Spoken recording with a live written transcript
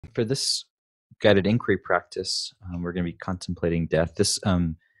For this guided inquiry practice, we're going to be contemplating death. This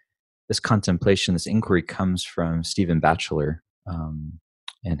contemplation, this inquiry, comes from Stephen Batchelor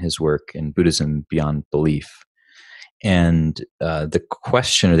and his work in Buddhism Beyond Belief. And the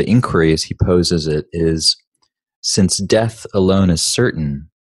question or the inquiry, as he poses it, is: since death alone is certain,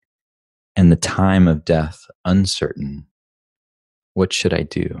 and the time of death uncertain, what should I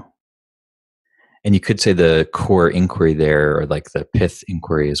do? And you could say the core inquiry there, or like the pith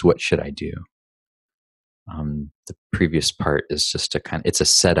inquiry, is what should I do? The previous part is just it's a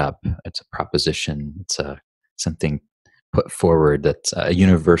setup, it's a proposition, it's something put forward that's a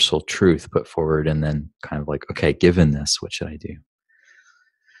universal truth put forward, and then kind of like, okay, given this, what should I do?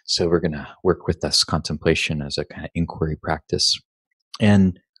 So we're going to work with this contemplation as a kind of inquiry practice.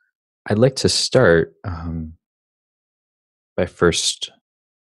 And I'd like to start by first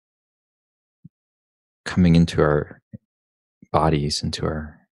coming into our bodies, into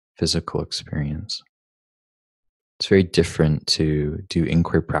our physical experience. It's very different to do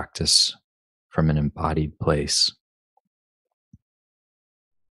inquiry practice from an embodied place.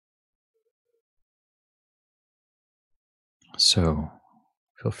 So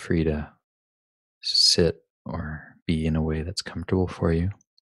feel free to sit or be in a way that's comfortable for you.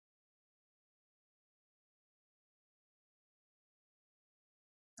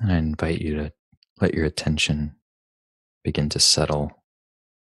 And I invite you to let your attention begin to settle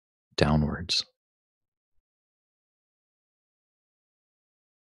downwards,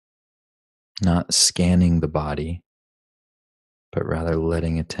 not scanning the body, but rather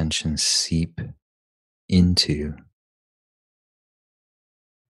letting attention seep into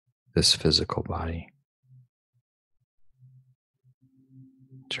this physical body,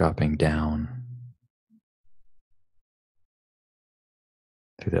 dropping down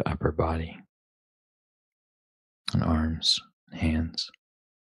through the upper body and arms and hands,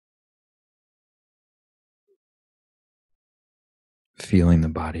 feeling the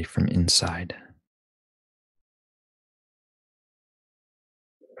body from inside.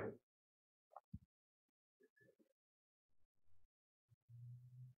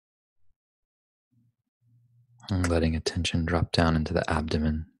 And letting attention drop down into the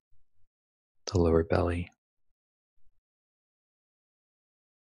abdomen, the lower belly.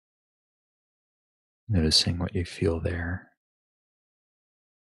 Noticing what you feel there,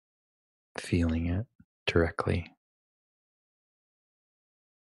 feeling it directly,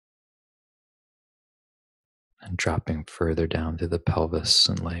 and dropping further down through the pelvis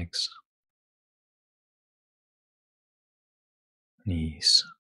and legs, knees,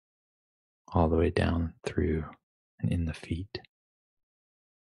 all the way down through and in the feet.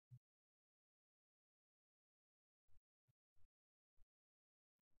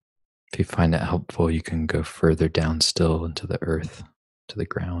 If you find it helpful, you can go further down still into the earth, to the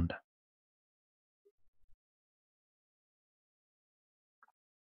ground.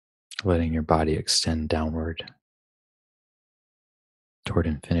 Letting your body extend downward toward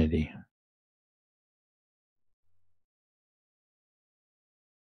infinity.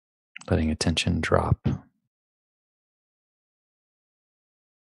 Letting attention drop in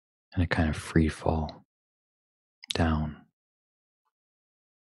a kind of free fall down.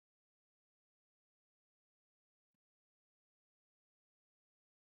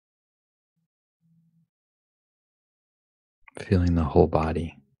 Feeling the whole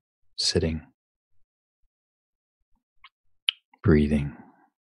body sitting, breathing,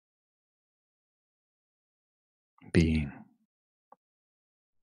 being.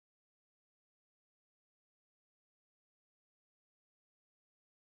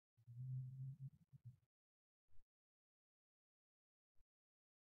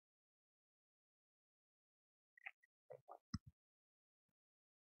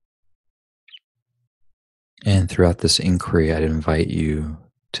 And throughout this inquiry, I'd invite you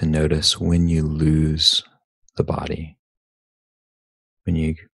to notice when you lose the body, when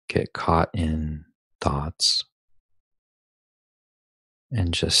you get caught in thoughts,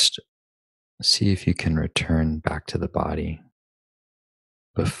 and just see if you can return back to the body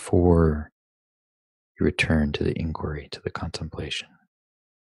before you return to the inquiry, to the contemplation.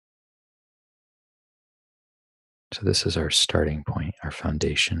 So this is our starting point, our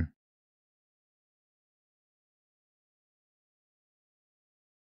foundation.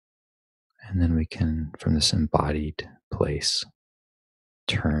 And then we can, from this embodied place,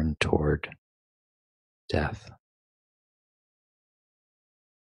 turn toward death.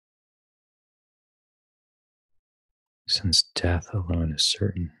 Since death alone is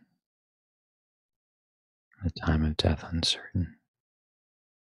certain, the time of death uncertain,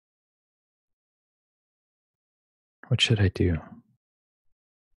 what should I do?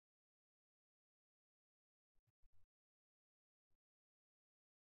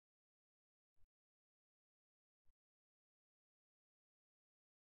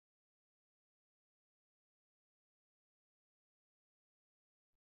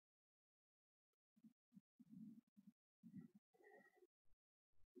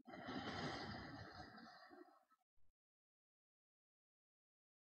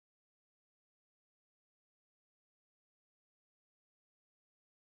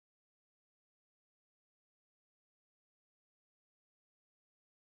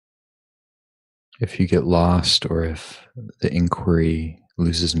 If you get lost, or if the inquiry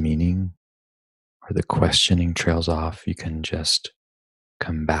loses meaning, or the questioning trails off, you can just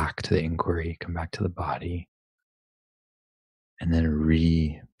come back to the inquiry, come back to the body, and then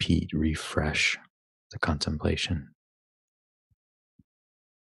repeat, refresh the contemplation,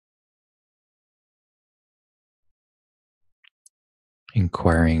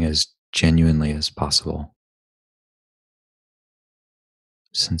 inquiring as genuinely as possible,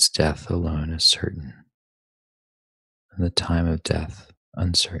 since death alone is certain, and the time of death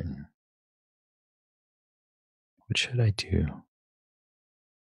uncertain. What should I do?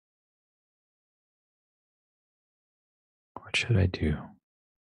 What should I do?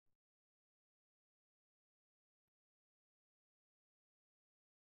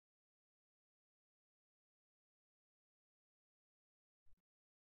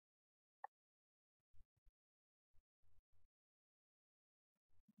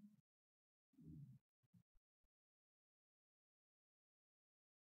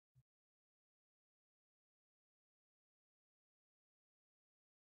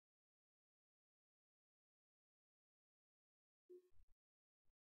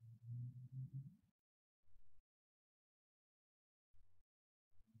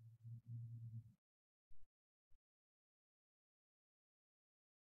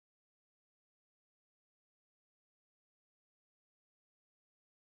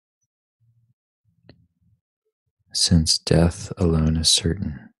 Since death alone is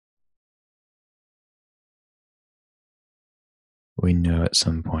certain, we know at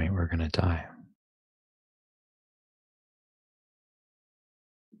some point we're going to die.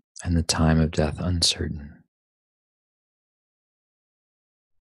 And the time of death uncertain.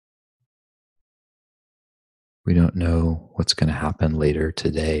 We don't know what's going to happen later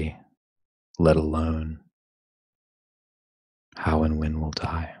today, let alone how and when we'll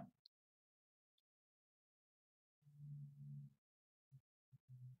die.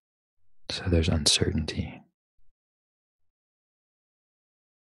 So there's uncertainty.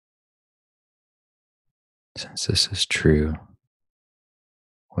 Since this is true,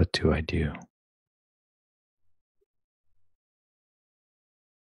 what do I do?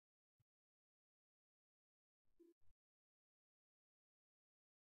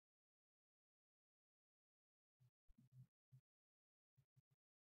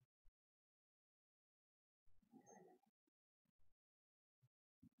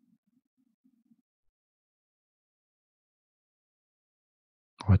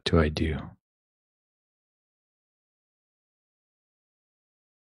 What do I do?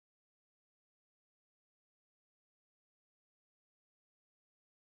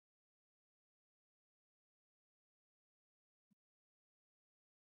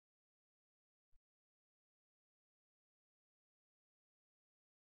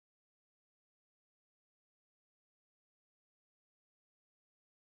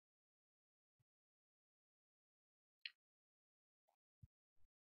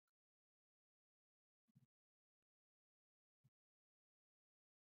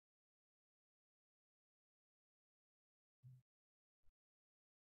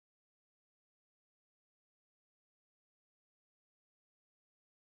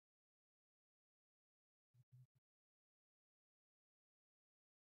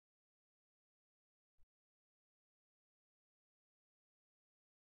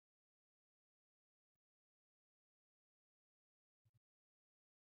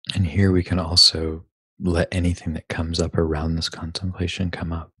 And here we can also let anything that comes up around this contemplation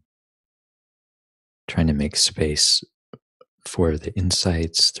come up, trying to make space for the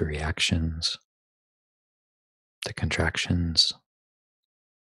insights, the reactions, the contractions.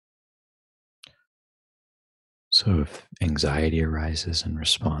 So if anxiety arises in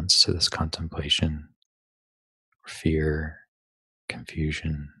response to this contemplation, fear,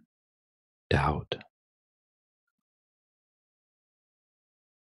 confusion, doubt,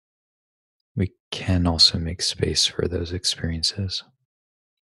 we can also make space for those experiences,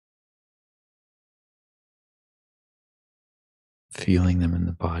 feeling them in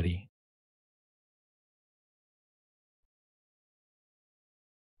the body.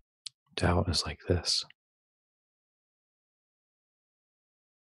 Doubt is like this.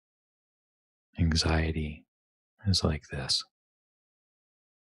 Anxiety is like this.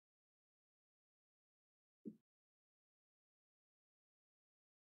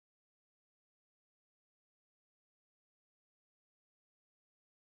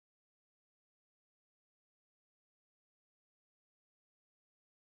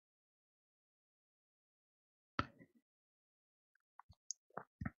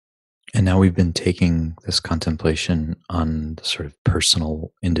 And now we've been taking this contemplation on the sort of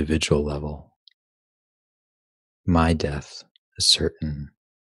personal, individual level. My death is certain,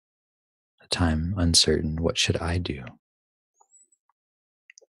 a time uncertain. What should I do?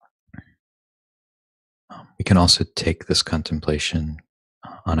 We can also take this contemplation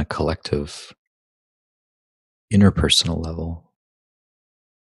on a collective, interpersonal level,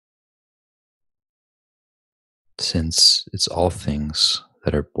 since it's all things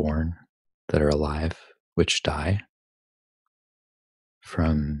that are born, that are alive, which die,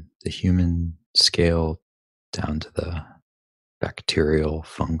 from the human scale down to the bacterial,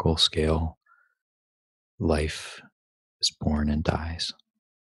 fungal scale. Life is born and dies.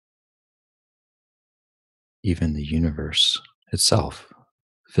 Even the universe itself,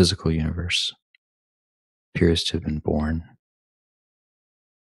 the physical universe, appears to have been born.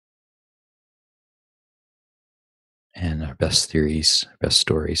 And our best theories, our best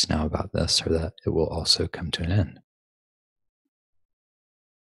stories now about this are that it will also come to an end.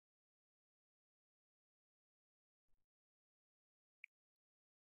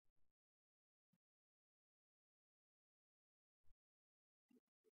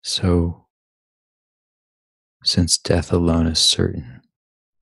 So, since death alone is certain,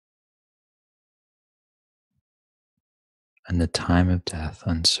 and the time of death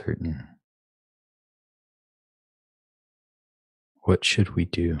uncertain, what should we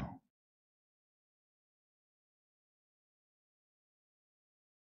do?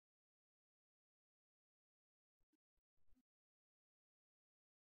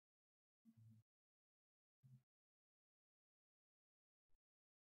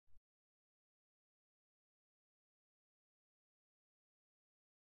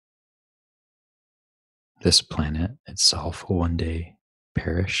 This planet itself will one day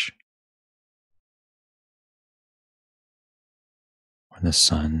perish when the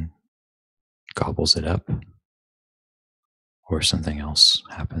sun gobbles it up or something else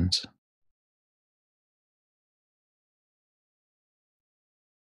happens.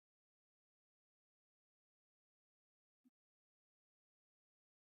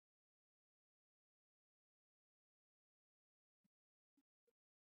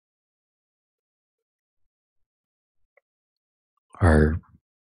 Our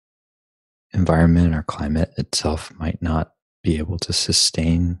environment, our climate itself might not be able to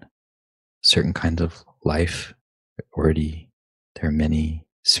sustain certain kinds of life. Already, there are many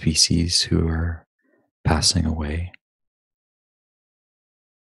species who are passing away.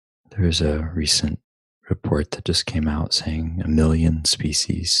 There's a recent report that just came out saying 1 million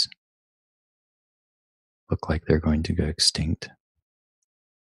species look like they're going to go extinct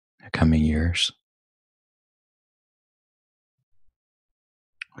in the coming years.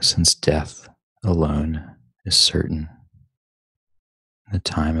 Since death alone is certain, the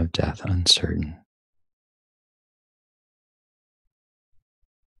time of death uncertain,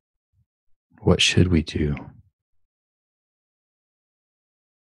 what should we do?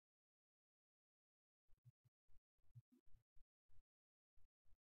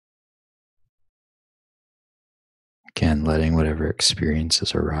 Again, letting whatever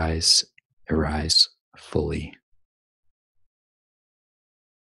experiences arise fully.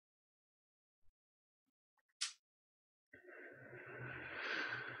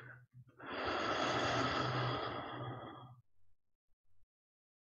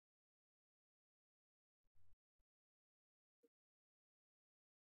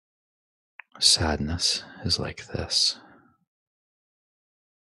 Sadness is like this.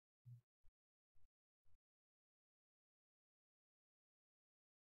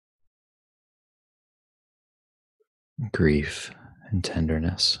 Grief and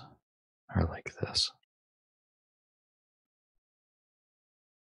tenderness are like this.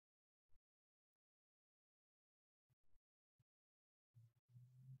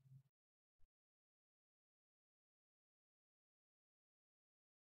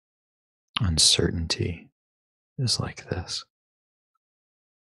 Uncertainty is like this.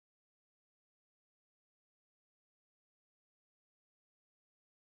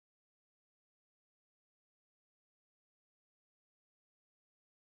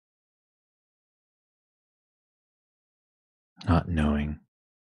 Not knowing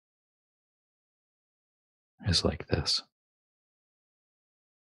is like this.